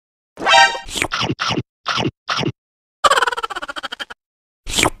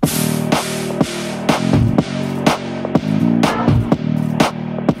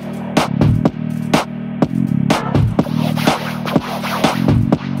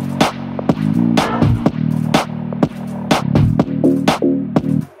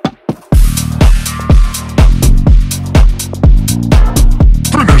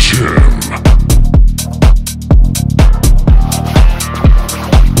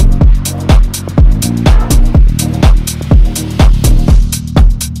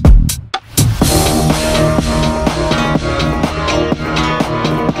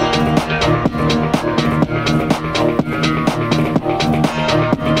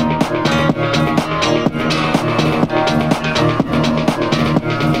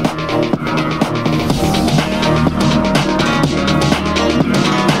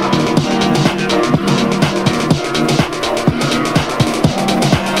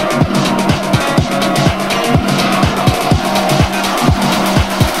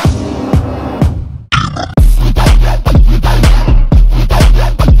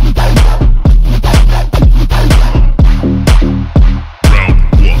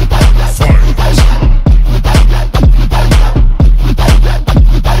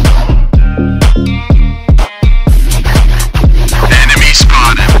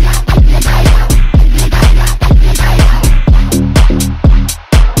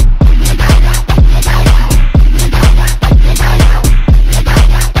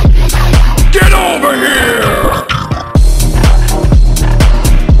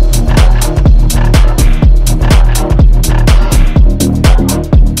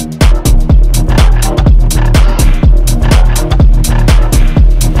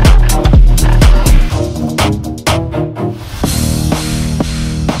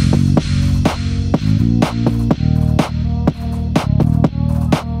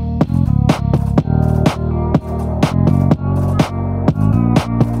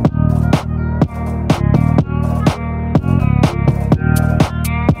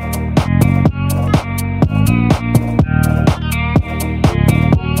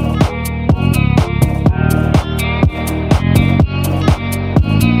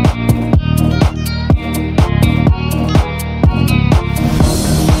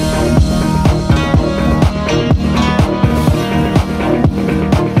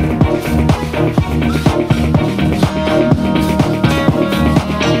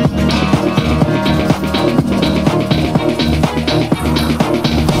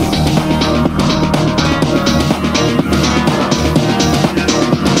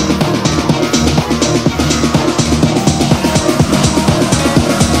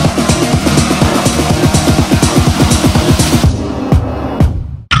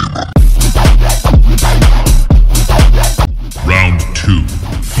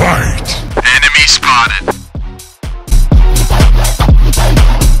Fight! Enemy spotted.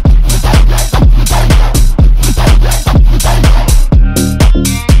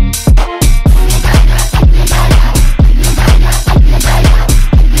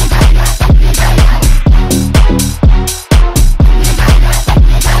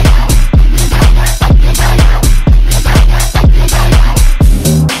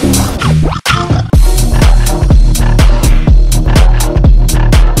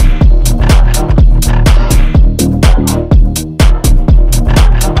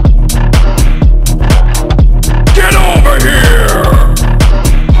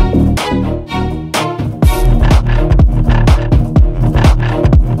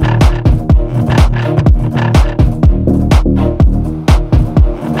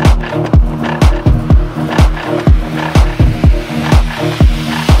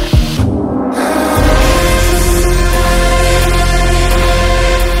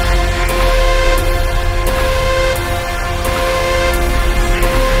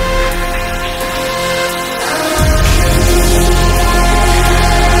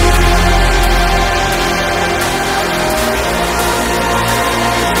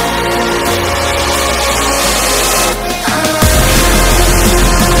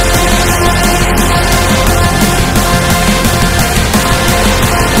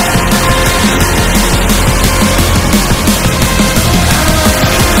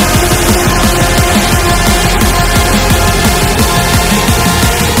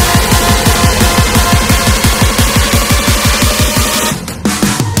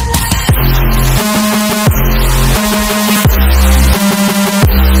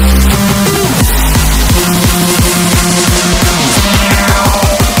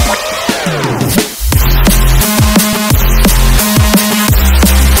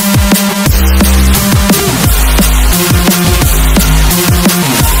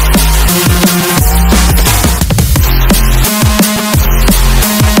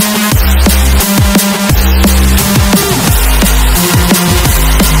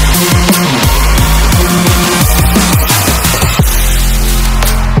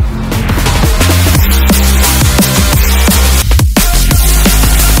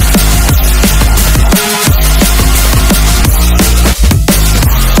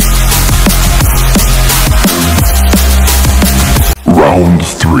 Round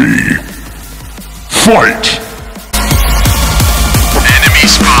 3. Fight! Enemy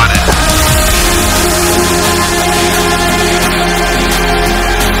spotted.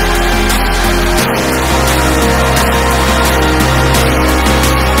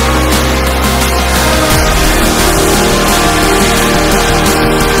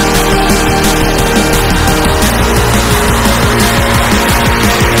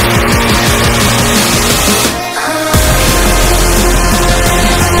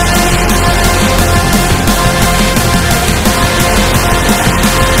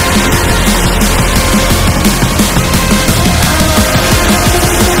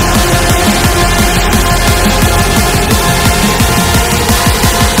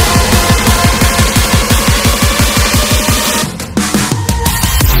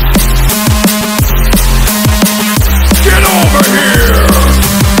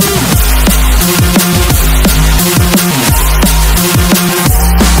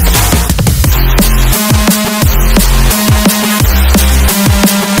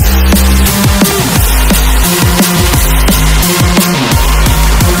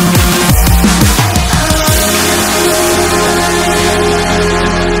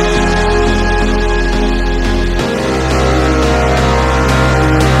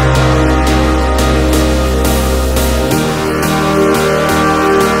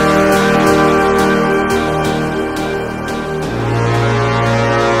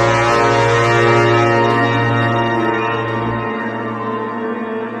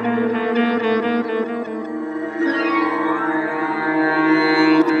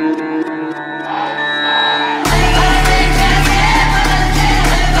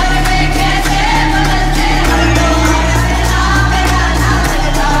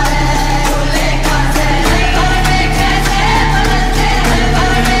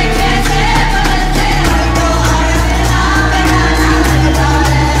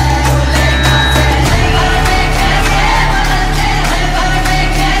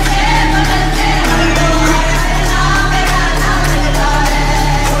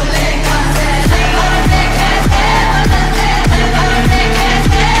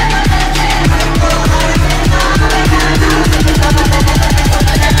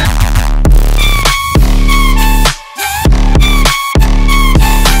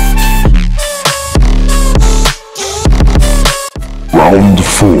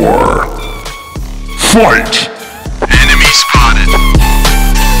 4. Fight! Enemy spotted.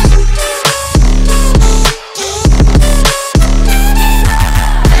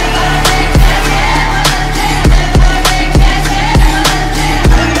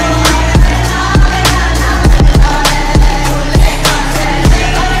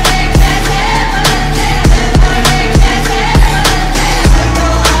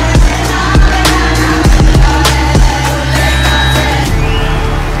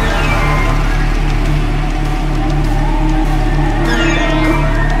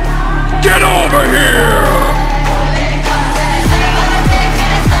 Get over here!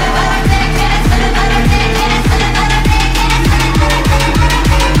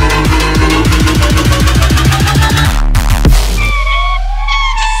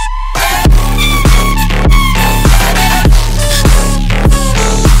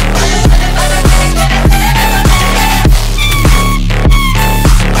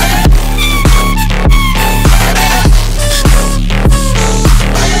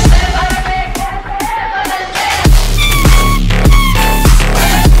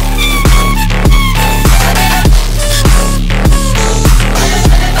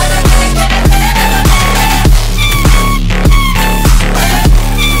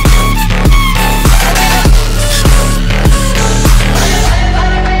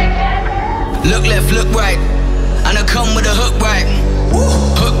 Look left, look right, and I come with a hook right.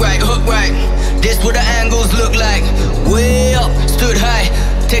 Hook right, hook right. This what the angles look like. Way up, stood high,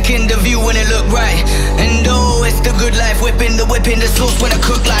 taking the view when it look right. And oh, it's the good life, whipping the sauce when I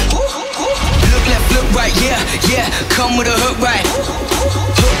cook like. Look left, look right, yeah, yeah. Come with a hook right.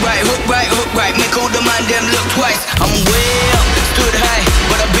 Hook right, hook right, hook right. Make all the man them look twice. I'm way up, stood high,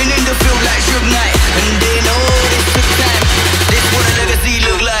 but I've been in the field like Suge Knight. And they know this took time. This what a legacy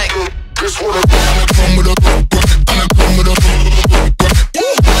look like. This what I come with a and I come with a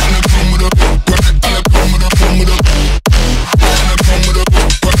and I come with a and I come with a come with a and I come with a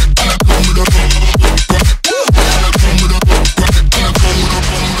and I come with a and I come with a and I come with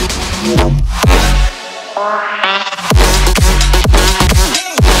a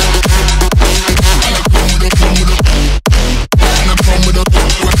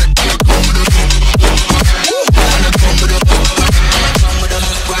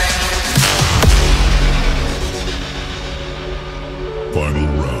Final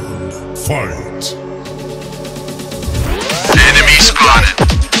round. Fight! Enemy spotted.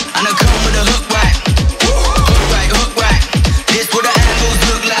 And I come with a hook right. Hook right, hook right. This what the angles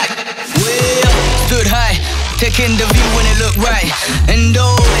look like. Way up, stood high, taking the view when it look right. And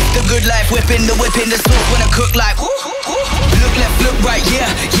oh, it's the good life, whipping the sauce when I cook like. Look left, look right,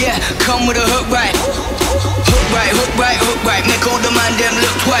 yeah, yeah. Come with a hook right. Hook right, hook right, hook right. Make all the man them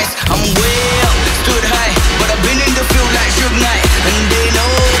look twice. I'm way up, stood high, but I've been in the field like Suge Knight. And they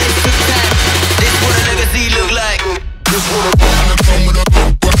know this took time. This what a legacy look like. This what I come with a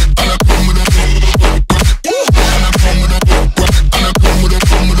and I come with a and I come with a and I come with a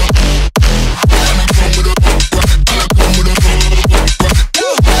come with a and I come with a and I come with a and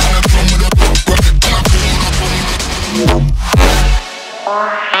I come with a and I come with a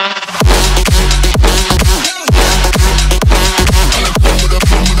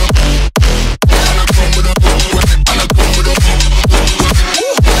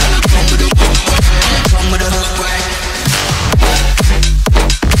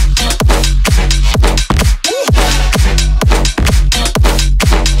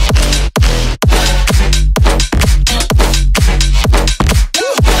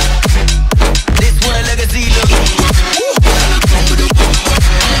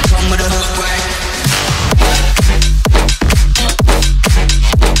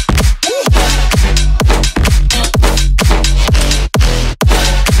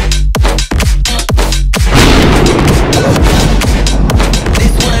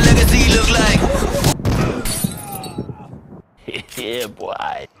Yeah,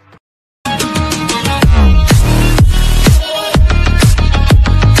 boy.